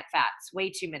many plant fats, way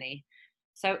too many.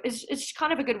 So it's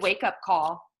kind of a good wake-up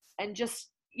call, and just,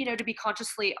 to be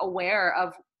consciously aware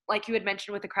of, like you had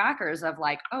mentioned with the crackers, of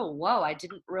like, oh, whoa, I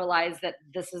didn't realize that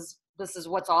this is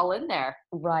what's all in there.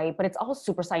 Right, but it's all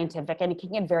super scientific, and it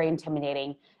can get very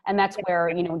intimidating. And that's where,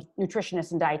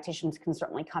 nutritionists and dietitians can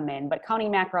certainly come in. But counting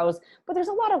macros, but there's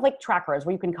a lot of like trackers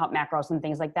where you can count macros and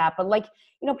things like that. But like,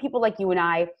 people like you and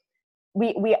I,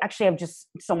 we actually have just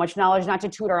so much knowledge, not to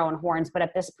toot our own horns, but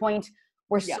at this point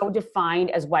we're so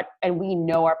defined as and we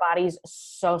know our bodies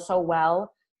so well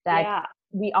that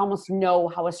we almost know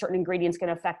how a certain ingredient's going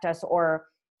to affect us or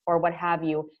what have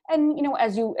you. And,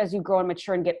 as you grow and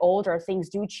mature and get older, things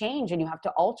do change and you have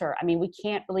to alter. I mean, we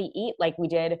can't really eat like we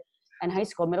did in high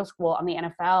school, middle school, on the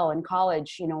NFL and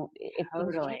college, it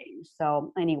totally.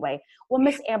 So anyway, well,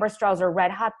 Miss Amber Strausser,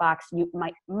 Red Hot Box,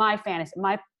 my fantasy,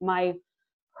 my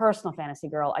personal fantasy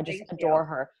girl. I just adore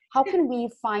her. How can we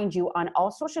find you on all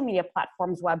social media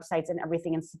platforms, websites, and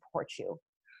everything, and support you?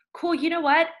 Cool. You know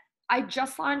what? I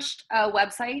just launched a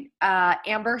website,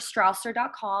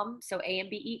 amberstrausser.com. So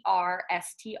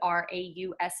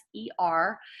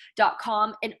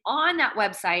AMBERSTRAUSER.com. And on that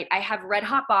website, I have Red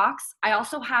Hot Box. I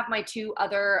also have my two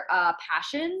other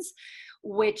passions,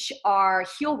 which are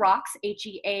Heel Rocks,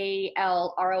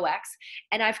 HEALROX.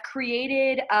 And I've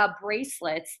created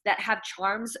bracelets that have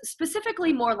charms,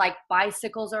 specifically more like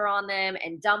bicycles are on them,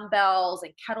 and dumbbells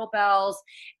and kettlebells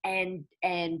and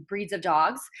breeds of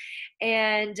dogs.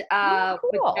 And cool.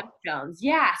 With gemstones.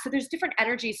 Yeah. So there's different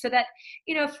energies so that,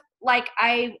 like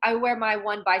I wear my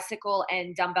one bicycle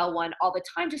and dumbbell one all the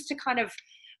time, just to kind of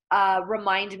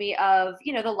remind me of,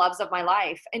 the loves of my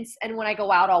life. And when I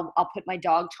go out, I'll put my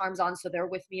dog charms on, so they're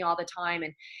with me all the time.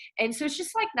 And so it's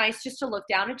just like nice just to look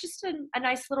down. It's just a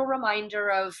nice little reminder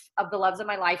of the loves of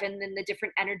my life, and then the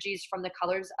different energies from the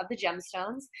colors of the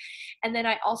gemstones. And then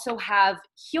I also have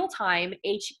Heal Time,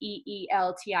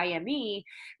 HEELTIME,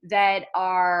 that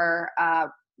are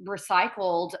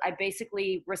recycled. I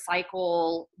basically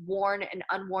recycle worn and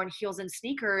unworn heels and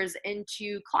sneakers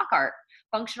into clock art,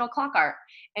 functional clock art.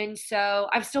 And so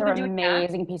I've still been doing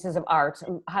amazing pieces of art.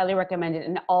 Highly recommended.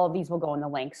 And all of these will go in the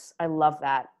links. I love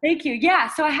that. Thank you. Yeah.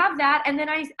 So I have that. And then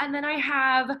I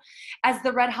have, as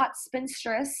the Red Hot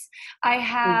Spinstress, I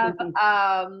have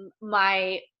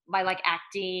my like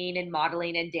acting and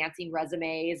modeling and dancing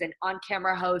resumes and on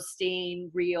camera hosting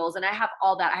reels. And I have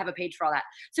all that. I have a page for all that.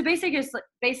 So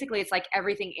basically it's like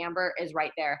everything Amber is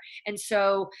right there. And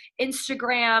so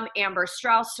Instagram, Amber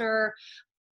Strausser,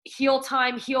 Heal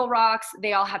Time, Heal Rocks,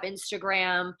 they all have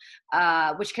Instagram,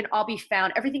 which can all be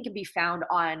found. Everything can be found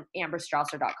on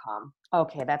amberstrausser.com.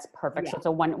 Okay, that's perfect. Yeah. So it's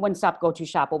a one-stop go-to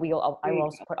shop, but I will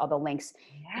also put all the links.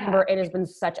 Yeah. Amber, it has been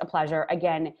such a pleasure.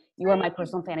 Again, you are my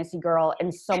personal fantasy girl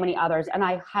and so many others. And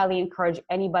I highly encourage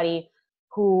anybody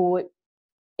who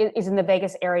is in the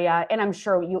Vegas area, and I'm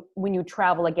sure when you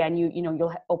travel again,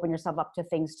 you'll open yourself up to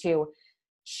things too.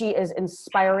 She is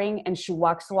inspiring and she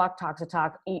walks the walk, talks the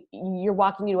talk. You're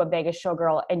walking into a Vegas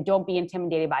showgirl, and don't be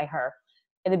intimidated by her.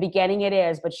 In the beginning it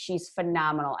is, but she's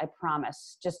phenomenal. I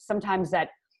promise. Just sometimes that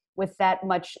with that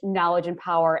much knowledge and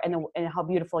power and how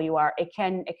beautiful you are, it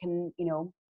can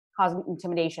cause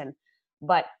intimidation,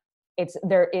 but it's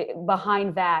there.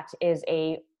 Behind that is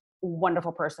a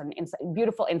wonderful person,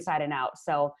 beautiful inside and out.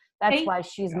 So that's why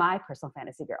she's my personal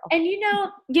fantasy girl. And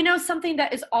something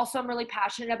that is also I'm really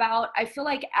passionate about. I feel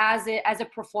like as a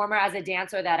performer, as a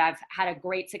dancer, that I've had a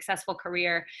great successful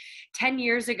career. 10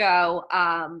 years ago,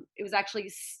 I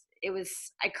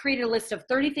created a list of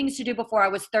 30 things to do before I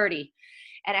was 30.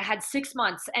 And I had 6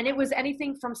 months, and it was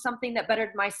anything from something that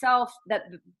bettered myself, that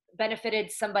benefited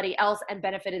somebody else, and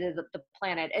benefited the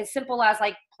planet. As simple as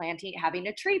like having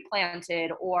a tree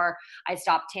planted, or I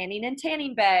stopped tanning in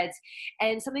tanning beds.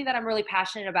 And something that I'm really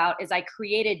passionate about is I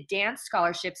created dance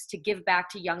scholarships to give back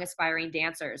to young aspiring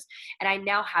dancers. And I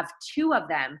now have 2 of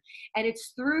them. And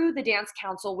it's through the Dance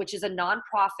Council, which is a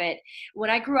nonprofit. When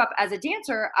I grew up as a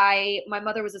dancer, my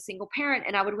mother was a single parent,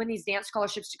 and I would win these dance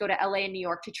scholarships to go to LA and New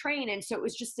York to train. And so it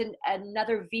was just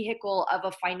another vehicle of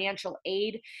a financial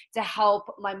aid to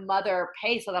help my mother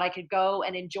pay so that I could go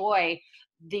and enjoy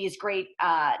these great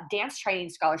dance training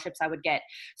scholarships I would get.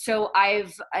 So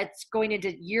it's going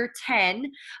into year 10.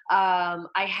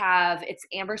 It's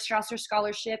Amber Strausser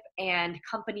Scholarship and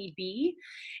Company B.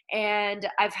 And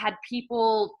I've had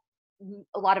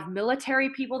a lot of military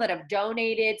people that have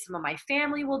donated. Some of my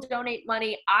family will donate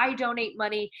money. I donate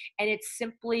money. And it's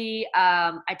simply,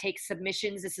 I take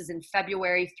submissions. This is in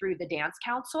February through the Dance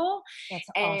Council. That's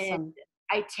awesome.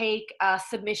 I take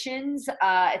submissions.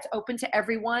 It's open to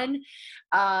everyone,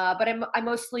 but I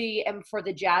mostly am for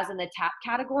the jazz and the tap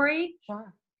category.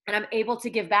 Sure. And I'm able to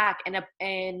give back,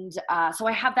 and so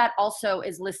I have that also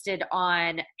is listed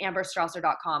on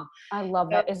amberstrausser.com. I love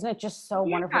that. Isn't it just so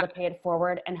wonderful to pay it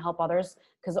forward and help others?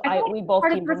 Because we both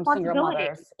came from single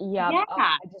mothers. Yeah.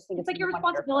 I just think it's like your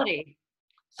responsibility.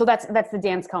 So that's the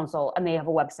Dance Council, and they have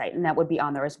a website, and that would be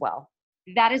on there as well.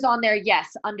 That is on there,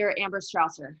 yes, under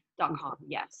amberstrausser.com,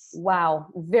 yes. Wow,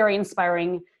 very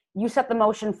inspiring. You set the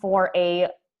motion for a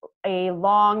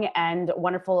long and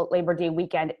wonderful Labor Day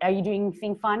weekend. Are you doing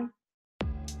anything fun?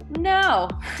 No,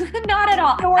 not at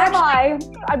all. Nor am I.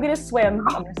 I'm going to swim.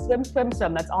 I'm going to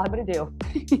swim. That's all I'm going to do.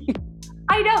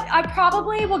 I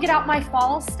probably will get out my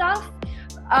fall stuff.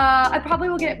 I probably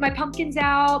will get my pumpkins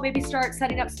out, maybe start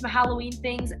setting up some Halloween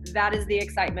things. That is the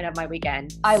excitement of my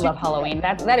weekend. I love Halloween.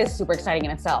 That is super exciting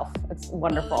in itself. It's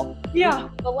wonderful. Yeah.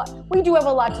 We do have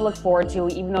a lot to look forward to,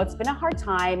 even though it's been a hard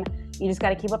time. You just got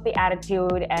to keep up the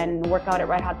attitude and work out at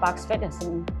Red Hot Box Fitness,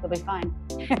 and you'll be fine.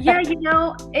 Yeah,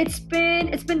 it's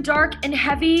been dark and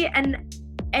heavy, and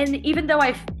even though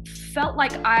I've felt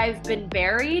like I've been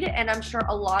buried, and I'm sure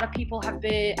a lot of people have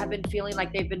been feeling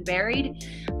like they've been buried,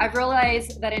 I've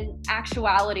realized that in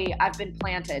actuality, I've been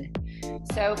planted.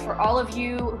 So for all of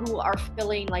you who are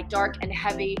feeling like dark and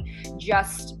heavy,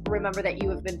 just remember that you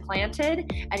have been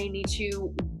planted, and you need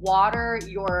to water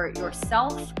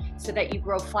yourself so that you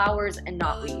grow flowers and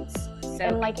not weeds. So,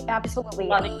 and absolutely,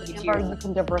 you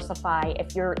can diversify.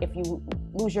 If you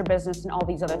lose your business and all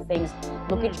these other things,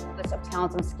 look at your list of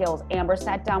talents and skills. Amber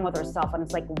sat down with herself and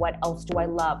it's like, what else do I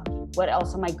love? What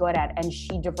else am I good at? And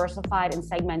she diversified and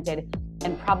segmented.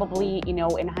 And probably,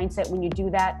 in hindsight, when you do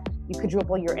that, you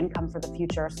quadruple your income for the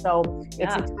future. So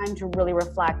it's a time to really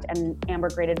reflect, and Amber,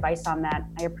 great advice on that.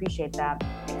 I appreciate that.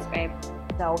 Thanks, babe.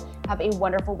 So have a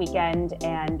wonderful weekend,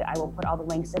 and I will put all the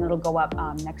links and it'll go up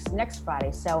next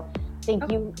Friday. So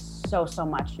thank you so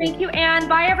much. Thank you, Anne.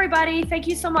 Bye, everybody. Thank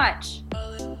you so much.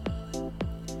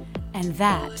 And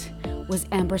that was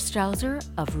Amber Strauser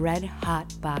of Red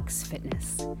Hot Box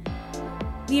Fitness.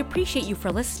 We appreciate you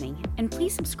for listening, and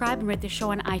please subscribe and rate the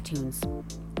show on iTunes.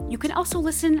 You can also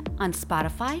listen on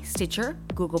Spotify, Stitcher,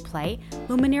 Google Play,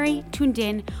 Luminary, Tuned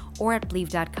In, or at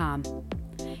Believe.com.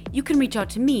 You can reach out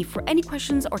to me for any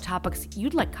questions or topics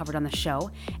you'd like covered on the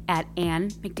show at Ann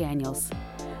McDaniels.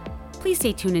 Please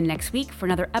stay tuned in next week for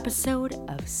another episode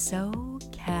of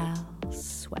SoCal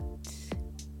Sweat.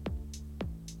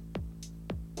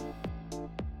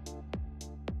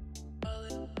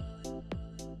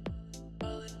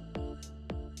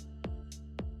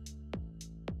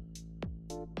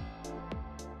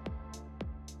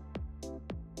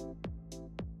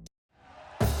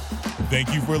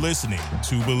 Thank you for listening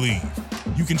to Believe.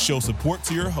 You can show support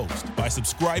to your host by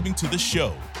subscribing to the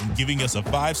show and giving us a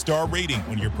 5-star rating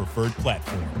on your preferred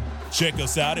platform. Check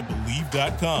us out at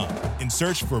Believe.com and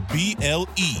search for BLEAV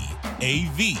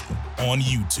on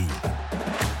YouTube.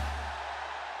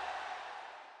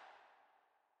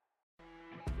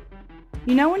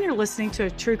 You know when you're listening to a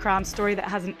true crime story that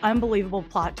has an unbelievable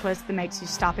plot twist that makes you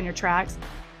stop in your tracks?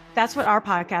 That's what our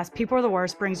podcast, People Are the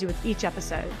Worst, brings you with each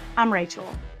episode. I'm Rachel.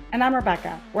 And I'm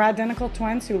Rebecca. We're identical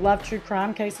twins who love true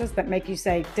crime cases that make you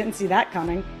say, didn't see that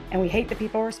coming, and we hate the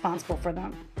people responsible for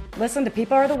them. Listen to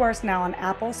People Are the Worst now on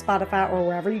Apple, Spotify, or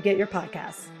wherever you get your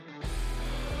podcasts.